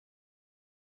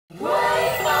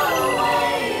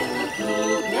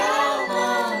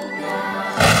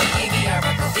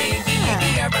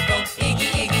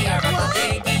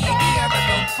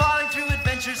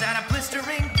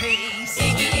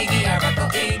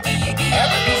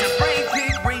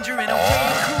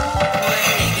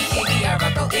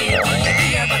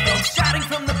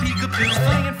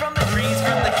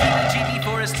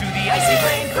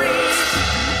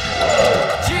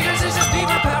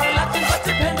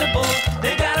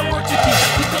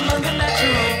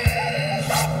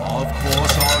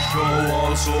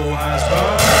smash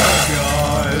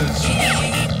burgers.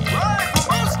 Right for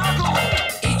most knuckle.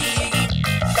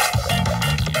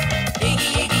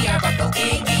 Iggy Arbuckle,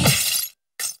 Iggy.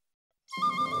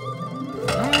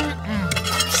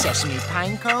 Sesame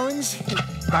pine cones,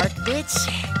 bark bits,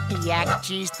 yak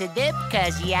cheese to dip,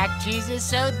 'cause yak cheese is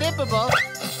so dippable.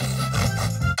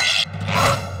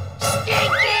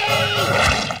 Stinky!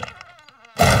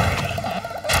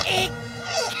 Iggy!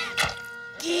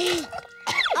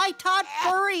 I taught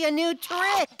Furry a new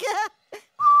trick.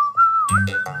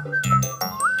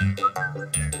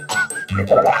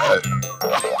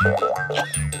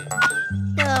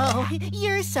 Oh,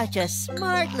 you're such a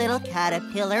smart little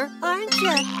caterpillar, aren't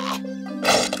you?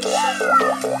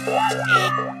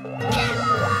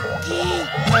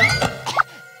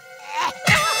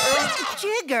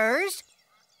 Jiggers,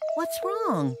 what's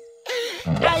wrong?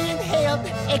 I inhaled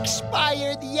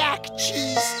expired yak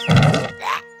cheese.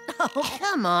 Oh,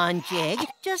 come on, Jig.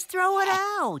 Just throw it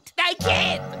out. I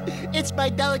can't! It's my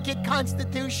delicate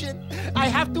constitution. I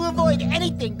have to avoid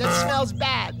anything that smells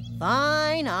bad.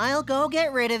 Fine, I'll go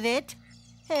get rid of it.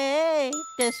 Hey,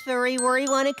 does Furry Worry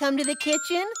want to come to the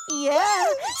kitchen? Yeah,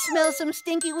 smell some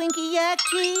stinky winky yak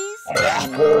cheese?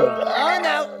 Oh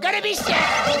no, gonna be sick!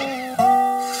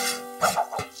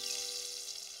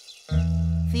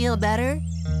 Feel better?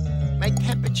 My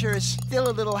temperature is still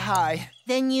a little high.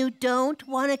 Then you don't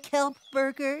want a kelp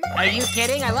burger? Are you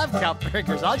kidding? I love kelp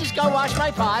burgers. I'll just go wash my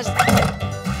paws.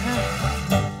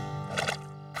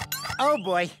 Oh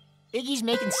boy, Iggy's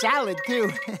making salad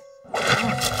too.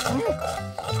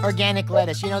 Organic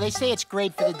lettuce. You know, they say it's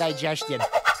great for the digestion.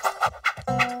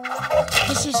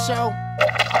 This is so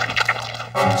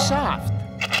soft,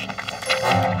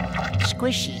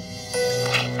 squishy.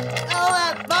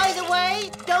 Oh, by the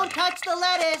way, don't touch the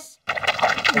lettuce.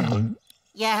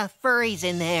 Yeah, Furry's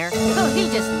in there. Oh, he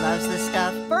just loves the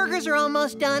stuff. Burgers are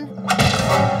almost done.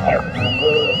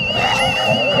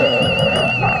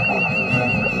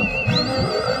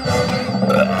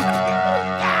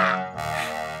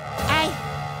 I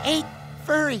ate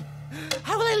Furry.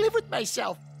 How will I live with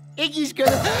myself? Iggy's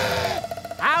gonna...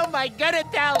 How am I gonna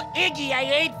tell Iggy I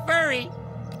ate Furry?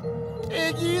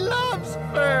 Iggy loves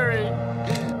Furry.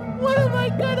 What am I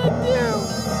gonna do?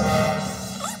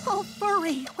 Oh,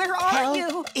 Furry, where are Tell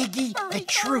you? Iggy Furry, the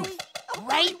truth. Furry.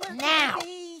 Right Where now. are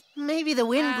we? Maybe the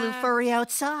wind blew Furry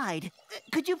outside.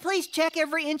 Could you please check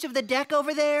every inch of the deck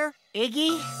over there?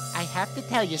 Iggy, I have to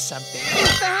tell you something. You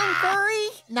found Furry?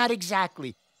 Not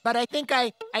exactly, but I think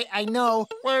I know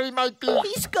where he might be.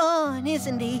 He's gone,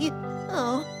 isn't he?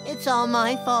 Oh, it's all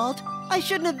my fault. I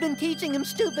shouldn't have been teaching him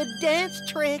stupid dance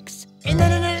tricks. No,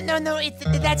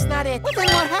 that's not it. Well,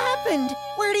 then what happened?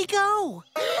 Where'd he go?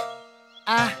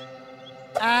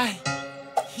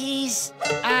 He's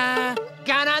gone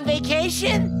on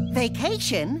vacation.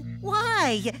 Vacation?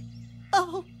 Why?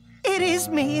 Oh, it is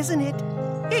me, isn't it?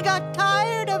 He got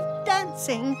tired of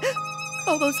dancing.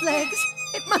 Oh, those legs.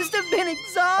 It must have been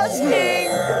exhausting.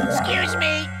 Excuse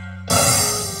me.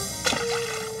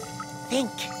 Think.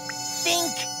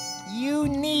 You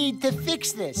need to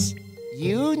fix this.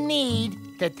 You need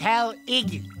to tell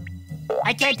Iggy.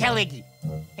 I can't tell Iggy.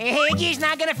 Iggy's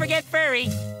not gonna forget Furry.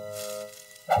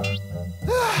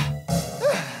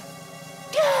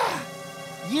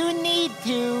 You need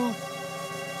to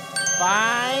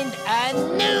find a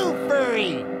new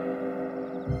Furry.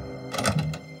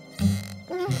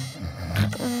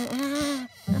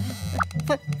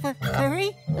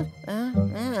 Furry?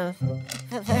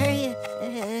 Furry,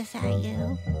 is that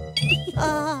you?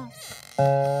 Oh.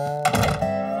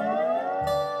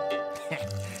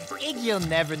 Iggy'll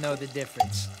never know the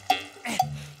difference.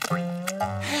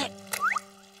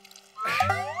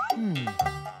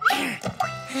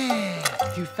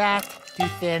 Too fat, too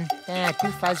thin,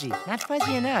 too fuzzy. Not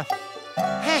fuzzy enough.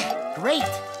 Great!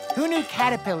 Who knew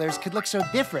caterpillars could look so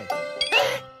different?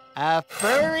 A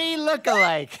furry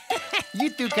look-alike. You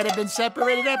two could have been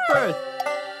separated at birth.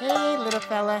 Hey, little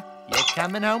fella, you're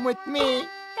coming home with me.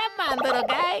 Come on, little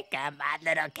guy. Come on,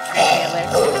 little caterpillar.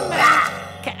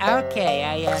 Come on. Okay,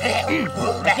 I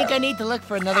think I need to look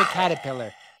for another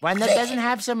caterpillar. One that doesn't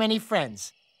have so many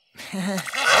friends.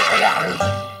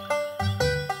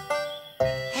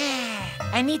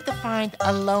 I need to find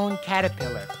a lone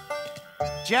caterpillar.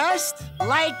 Just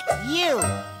like you.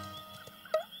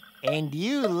 And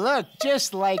you look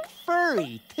just like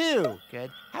Furry, too.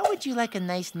 Good. How would you like a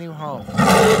nice new home?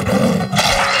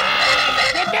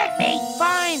 You bit me!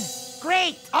 Fine!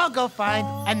 Great! I'll go find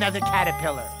another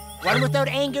caterpillar. One without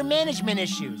anger management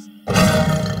issues.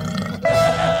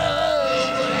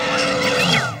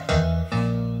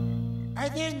 Are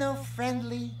there no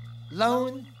friendly,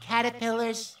 lone caterpillars?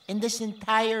 caterpillars in this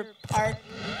entire park.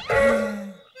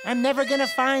 I'm never gonna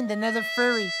find another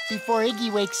furry before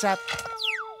Iggy wakes up.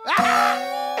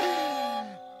 Ah!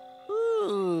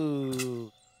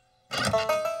 Ooh.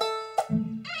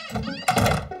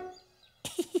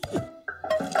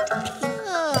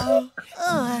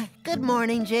 Good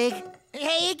morning, Jig.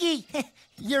 Hey, Iggy,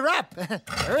 you're up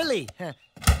early.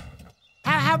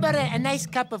 How about a nice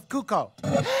cup of cuckoo?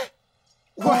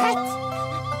 What?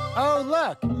 Oh,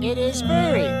 look, it is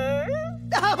furry.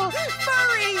 Oh,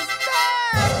 furry's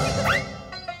back!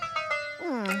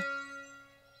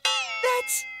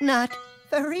 That's not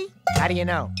furry. How do you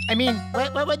know? I mean,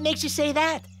 what makes you say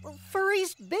that? Well,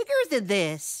 furry's bigger than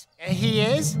this. He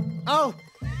is? Oh,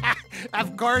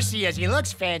 of course he is. He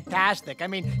looks fantastic. I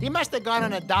mean, he must have gone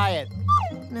on a diet.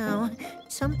 No,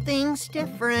 something's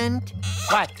different.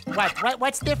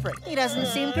 What's different? He doesn't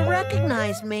seem to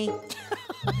recognize me.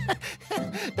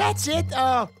 That's it?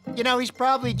 Oh, he's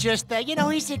probably just,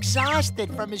 he's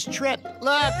exhausted from his trip.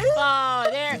 Look,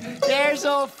 there's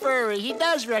old Furry. He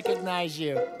does recognize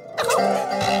you. Oh,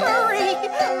 Furry,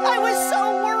 I was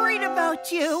so worried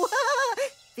about you.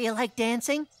 Feel like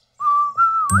dancing?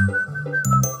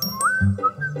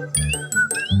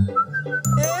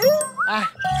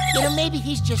 Maybe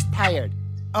he's just tired.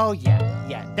 Oh,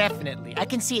 yeah, definitely. I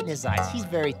can see it in his eyes. He's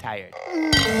very tired.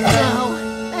 No,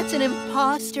 that's an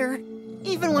imposter.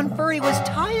 Even when Furry was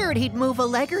tired, he'd move a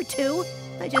leg or two.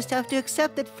 I just have to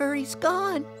accept that Furry's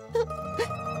gone.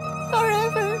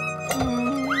 Forever.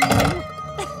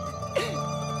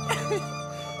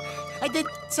 I did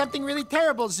something really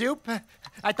terrible, Zoop.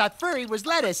 I thought Furry was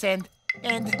lettuce, and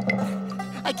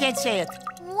I can't say it.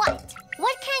 What?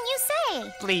 What can you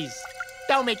say? Please,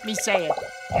 don't make me say it.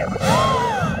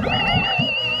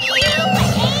 You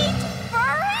ate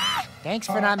fur? Thanks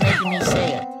for not making me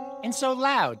say it. And so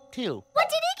loud, too. What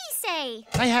did Iggy say?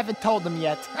 I haven't told him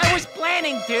yet. I was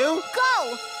planning to.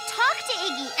 Go! Talk to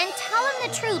Iggy and tell him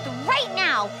the truth right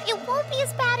now. It won't be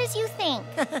as bad as you think.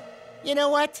 You know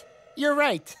what? You're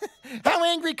right. How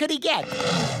angry could he get?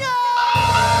 No!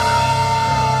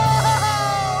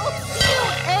 You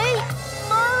ate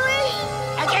Furry?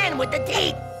 Again with the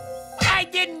teeth. I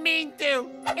didn't mean to.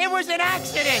 It was an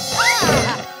accident.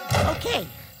 Okay,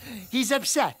 he's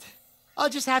upset. I'll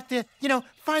just have to,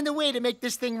 find a way to make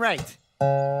this thing right.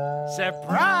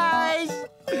 Surprise!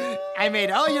 I made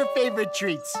all your favorite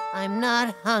treats. I'm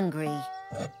not hungry.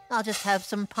 I'll just have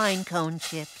some pine cone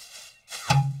chips.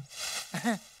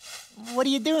 What are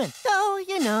you doing?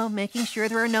 Oh, making sure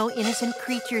there are no innocent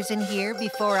creatures in here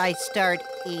before I start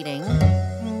eating.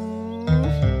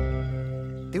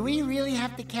 Do we really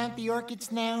have to count the orchids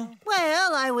now?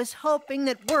 Well, I was hoping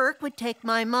that work would take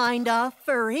my mind off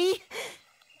Furry,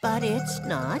 but it's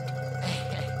not.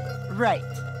 Right.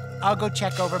 I'll go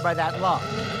check over by that log.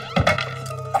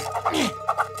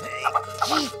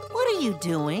 What are you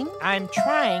doing? I'm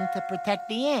trying to protect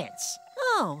the ants.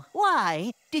 Oh,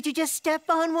 why? Did you just step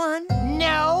on one?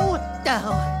 No!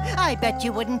 Oh, I bet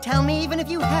you wouldn't tell me even if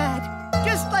you had.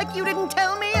 Just like you didn't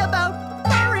tell me about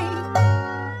Furry.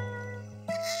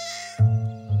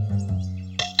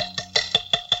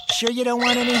 Sure you don't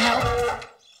want any help?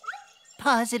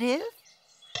 Positive?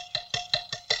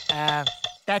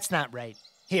 That's not right.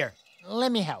 Here,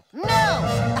 let me help. No!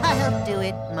 I'll do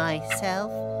it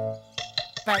myself.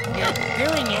 But you're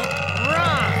doing it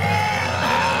wrong.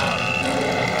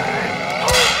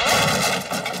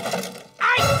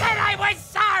 I said I was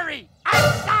sorry!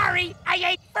 I'm sorry I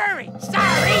ate Furry!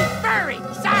 Sorry, Furry!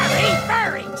 Sorry,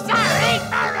 Furry! Sorry,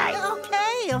 Furry!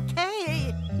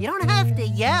 Okay. You don't have to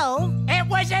yell. It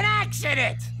was an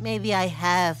accident! Maybe I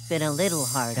have been a little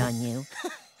hard on you.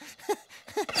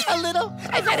 A little?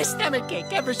 I've had a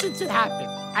stomachache ever since it happened.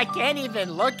 I can't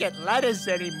even look at lettuce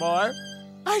anymore.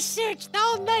 I searched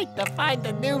all night to find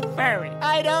a new furry.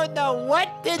 I don't know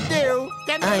what to do.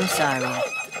 I'm sorry.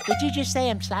 Did you just say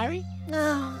I'm sorry?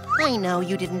 Oh, I know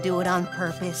you didn't do it on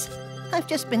purpose. I've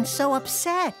just been so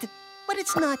upset. But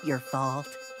it's not your fault.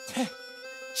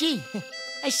 Gee,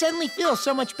 I suddenly feel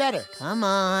so much better. Come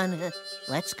on,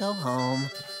 let's go home.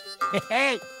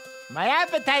 Hey, my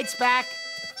appetite's back.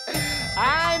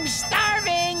 I'm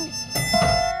starving!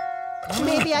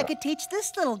 Maybe I could teach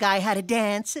this little guy how to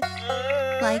dance.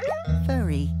 Like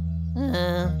Furry.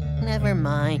 Never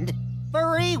mind.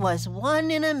 Furry was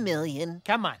 1 in a million.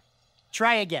 Come on,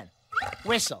 try again.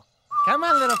 Whistle. Come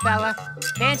on, little fella.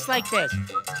 Dance like this.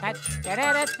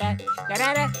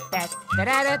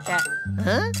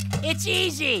 Huh? It's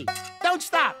easy. Don't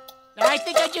stop. I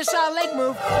think I just saw a leg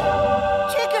move.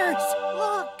 Jiggers,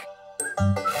 look.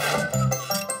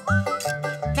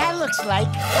 That looks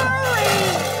like...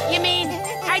 Furry! You mean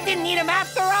I didn't eat him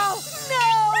after all?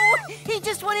 No! He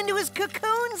just went into his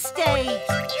cocoon state.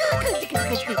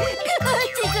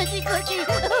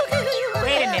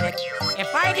 Wait a minute.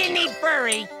 If I didn't eat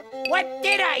furry, what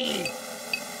did I eat?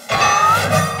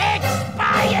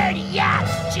 Expired yak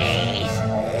cheese!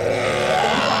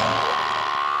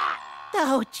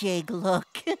 Oh, Jig,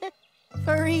 look.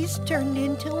 Furry's turned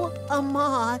into a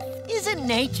moth. Isn't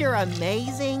nature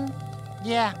amazing?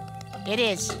 Yeah, it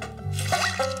is.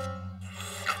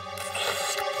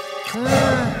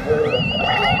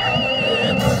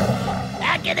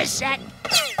 Back in the set.